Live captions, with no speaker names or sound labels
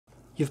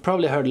You've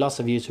probably heard lots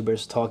of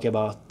YouTubers talk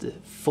about the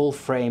full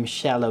frame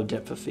shallow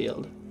depth of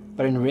field,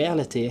 but in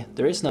reality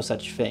there is no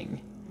such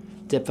thing.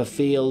 Depth of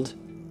field,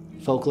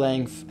 focal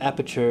length,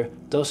 aperture,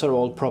 those are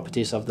all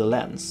properties of the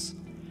lens,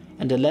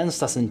 and the lens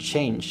doesn't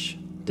change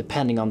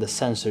depending on the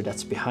sensor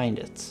that's behind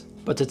it.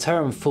 But the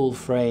term full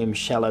frame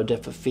shallow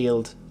depth of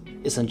field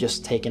isn't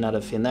just taken out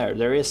of thin air.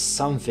 There is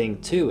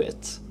something to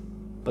it,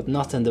 but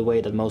not in the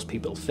way that most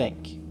people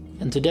think.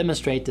 And to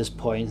demonstrate this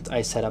point,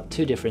 I set up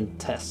two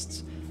different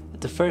tests.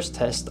 At the first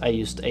test I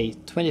used a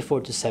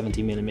 24 to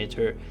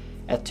 70mm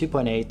at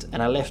 2.8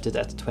 and I left it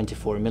at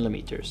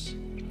 24mm.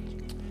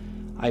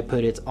 I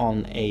put it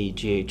on a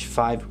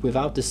GH5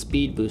 without the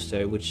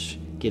Speedbooster, which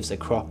gives a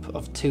crop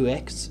of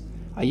 2x.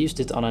 I used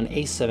it on an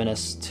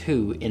A7S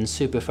II in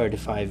Super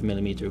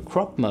 35mm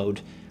crop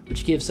mode,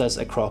 which gives us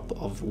a crop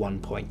of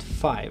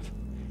 1.5.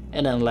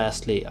 And then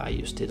lastly I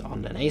used it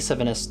on an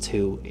A7S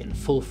II in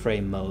full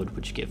frame mode,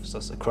 which gives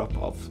us a crop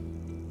of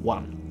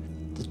 1.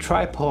 The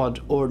tripod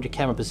or the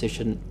camera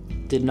position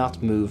did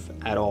not move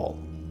at all.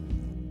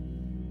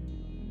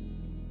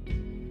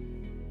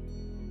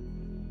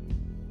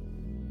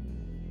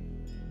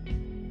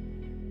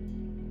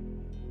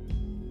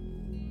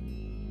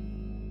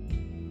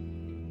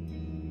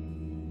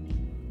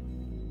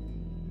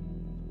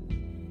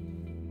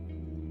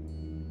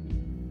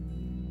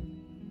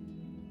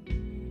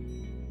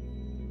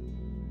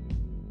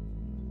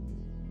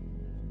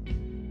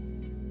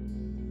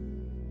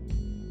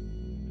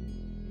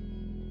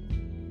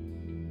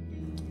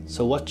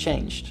 So what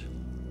changed?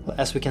 Well,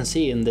 as we can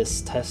see in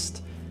this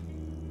test,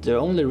 the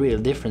only real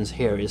difference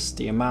here is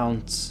the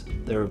amount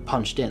they're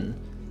punched in.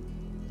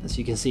 As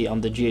you can see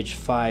on the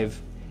GH5,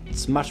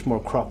 it's much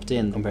more cropped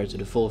in compared to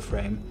the full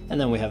frame,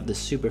 and then we have the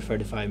Super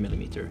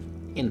 35mm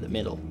in the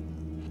middle.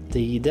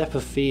 The depth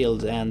of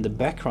field and the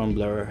background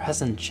blur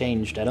hasn't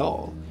changed at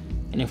all,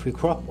 and if we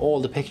crop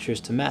all the pictures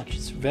to match,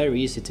 it's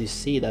very easy to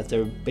see that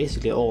they're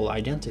basically all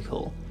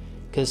identical,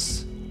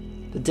 because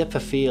the depth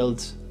of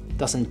field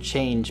doesn't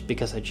change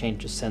because I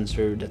changed the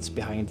sensor that's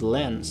behind the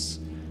lens,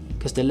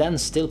 because the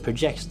lens still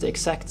projects the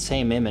exact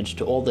same image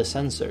to all the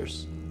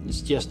sensors.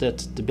 It's just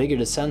that the bigger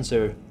the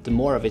sensor, the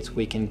more of it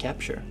we can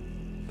capture.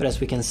 But as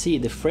we can see,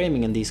 the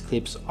framing in these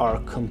clips are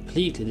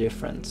completely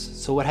different.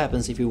 So what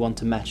happens if we want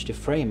to match the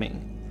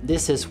framing?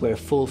 This is where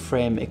full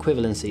frame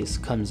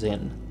equivalencies comes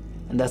in,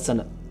 and that's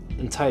an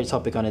entire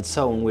topic on its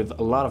own with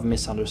a lot of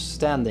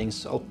misunderstandings,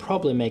 so I'll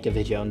probably make a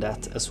video on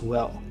that as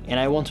well. And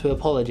I want to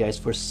apologize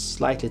for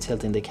slightly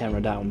tilting the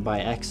camera down by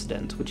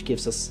accident, which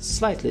gives us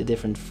slightly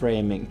different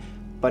framing,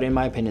 but in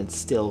my opinion it's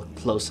still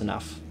close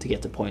enough to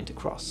get the point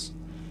across.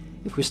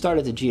 If we start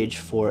at the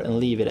GH4 and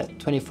leave it at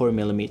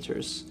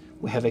 24mm,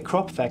 we have a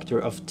crop factor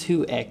of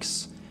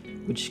 2x,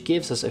 which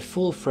gives us a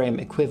full frame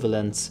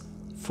equivalent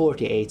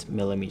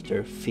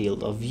 48mm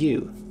field of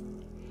view.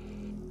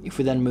 If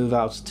we then move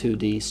out to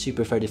the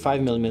Super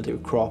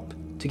 35mm crop,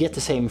 to get the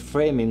same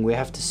framing we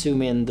have to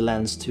zoom in the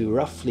lens to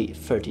roughly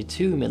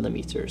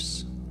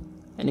 32mm.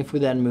 And if we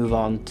then move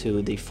on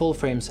to the full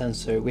frame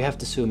sensor, we have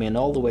to zoom in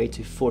all the way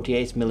to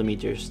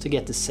 48mm to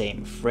get the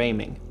same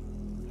framing.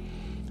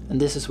 And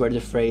this is where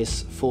the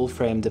phrase full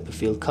frame depth of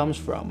field comes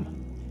from.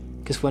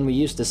 Because when we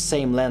use the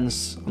same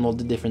lens on all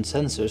the different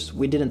sensors,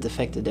 we didn't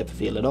affect the depth of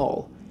field at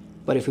all.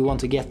 But if we want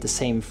to get the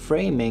same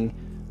framing,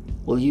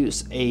 we'll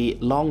use a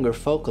longer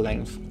focal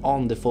length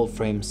on the full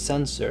frame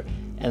sensor,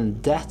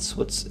 and that's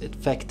what's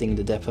affecting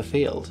the depth of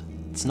field.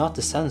 It's not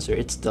the sensor,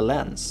 it's the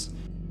lens.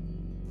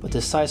 But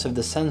the size of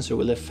the sensor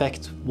will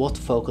affect what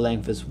focal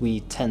lengths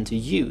we tend to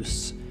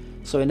use.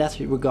 So in that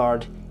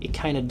regard, it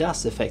kinda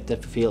does affect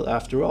depth of field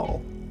after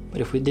all. But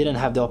if we didn't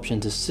have the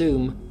option to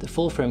zoom, the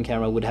full frame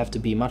camera would have to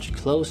be much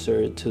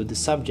closer to the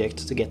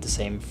subject to get the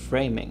same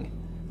framing.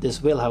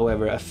 This will,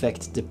 however,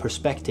 affect the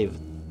perspective.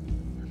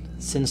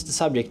 Since the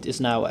subject is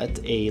now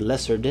at a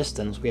lesser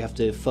distance, we have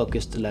to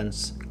focus the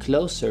lens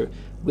closer,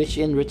 which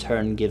in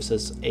return gives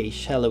us a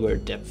shallower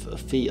depth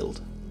of field.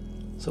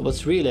 So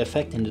what's really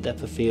affecting the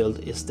depth of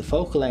field is the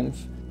focal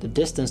length, the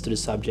distance to the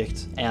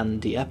subject,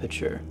 and the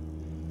aperture.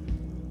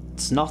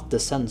 It's not the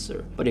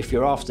sensor, but if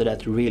you're after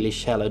that really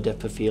shallow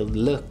depth of field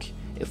look,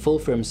 a full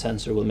frame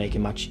sensor will make it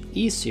much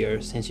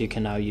easier, since you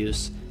can now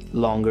use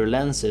longer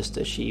lenses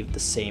to achieve the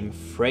same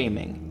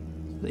framing.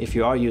 If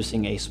you are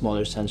using a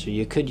smaller sensor,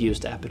 you could use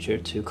the aperture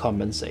to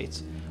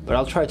compensate, but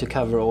I'll try to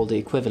cover all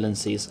the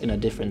equivalencies in a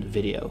different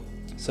video.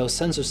 So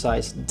sensor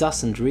size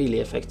doesn't really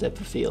affect depth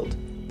of field,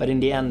 but in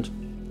the end,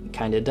 it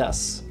kinda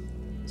does.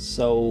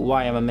 So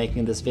why am I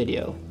making this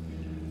video?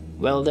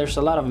 Well, there's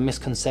a lot of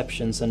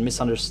misconceptions and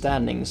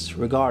misunderstandings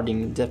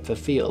regarding depth of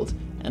field,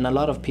 and a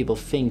lot of people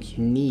think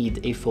you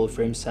need a full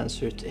frame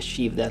sensor to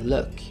achieve that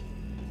look.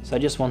 So I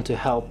just want to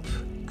help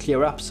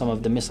clear up some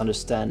of the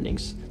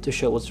misunderstandings, to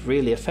show what's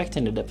really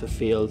affecting the depth of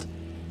field,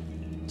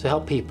 to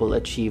help people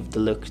achieve the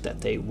look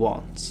that they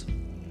want.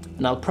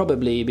 And I'll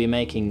probably be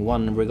making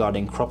one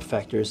regarding crop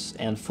factors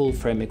and full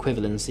frame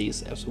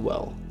equivalencies as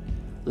well.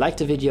 Like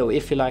the video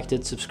if you liked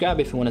it, subscribe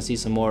if you want to see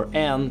some more,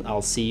 and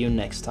I'll see you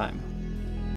next time.